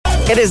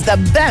It is the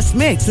best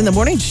mix in the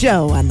morning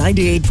show on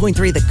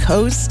 98.3 The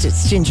Coast.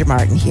 It's Ginger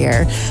Martin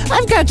here.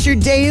 I've got your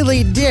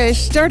daily dish,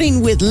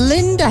 starting with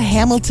Linda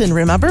Hamilton.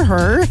 Remember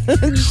her?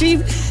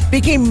 She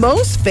became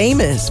most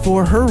famous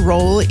for her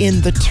role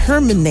in the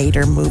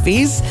Terminator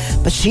movies,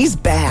 but she's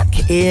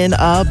back in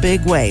a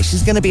big way.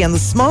 She's going to be on the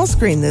small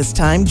screen this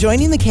time,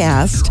 joining the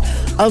cast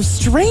of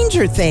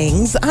Stranger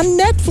Things on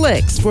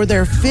Netflix for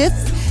their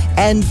fifth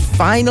and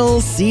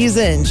final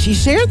season. She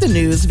shared the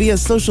news via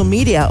social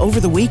media over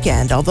the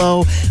weekend,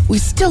 although we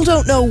still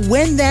don't know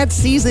when that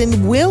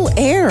season will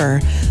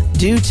air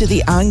due to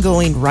the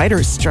ongoing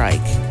writer's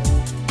strike.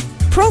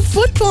 Pro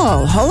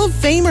football Hall of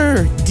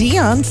Famer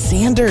Deion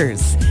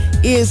Sanders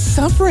is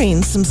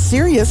suffering some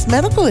serious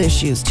medical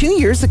issues. 2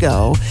 years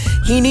ago,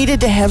 he needed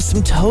to have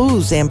some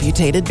toes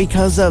amputated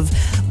because of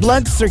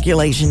blood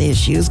circulation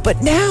issues, but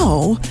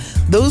now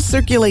those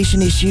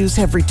circulation issues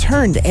have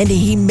returned and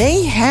he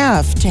may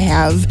have to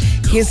have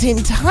his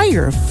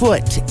entire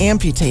foot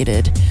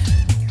amputated.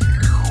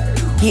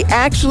 He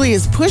actually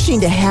is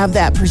pushing to have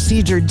that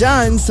procedure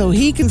done so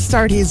he can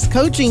start his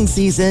coaching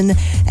season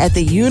at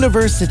the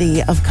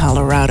University of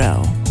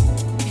Colorado.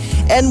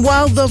 And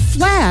while The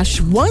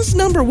Flash was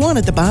number one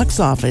at the box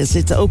office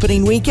its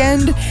opening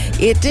weekend,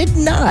 it did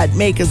not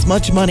make as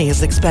much money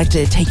as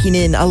expected, taking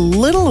in a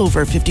little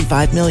over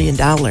 $55 million.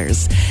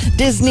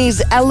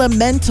 Disney's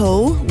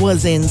Elemental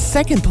was in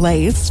second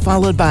place,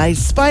 followed by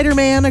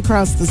Spider-Man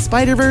Across the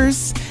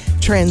Spider-Verse,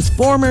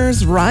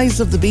 Transformers Rise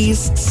of the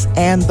Beasts,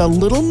 and The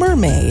Little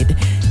Mermaid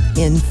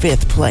in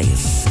fifth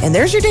place. And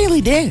there's your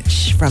daily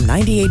dish from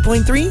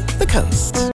 98.3 The Coast.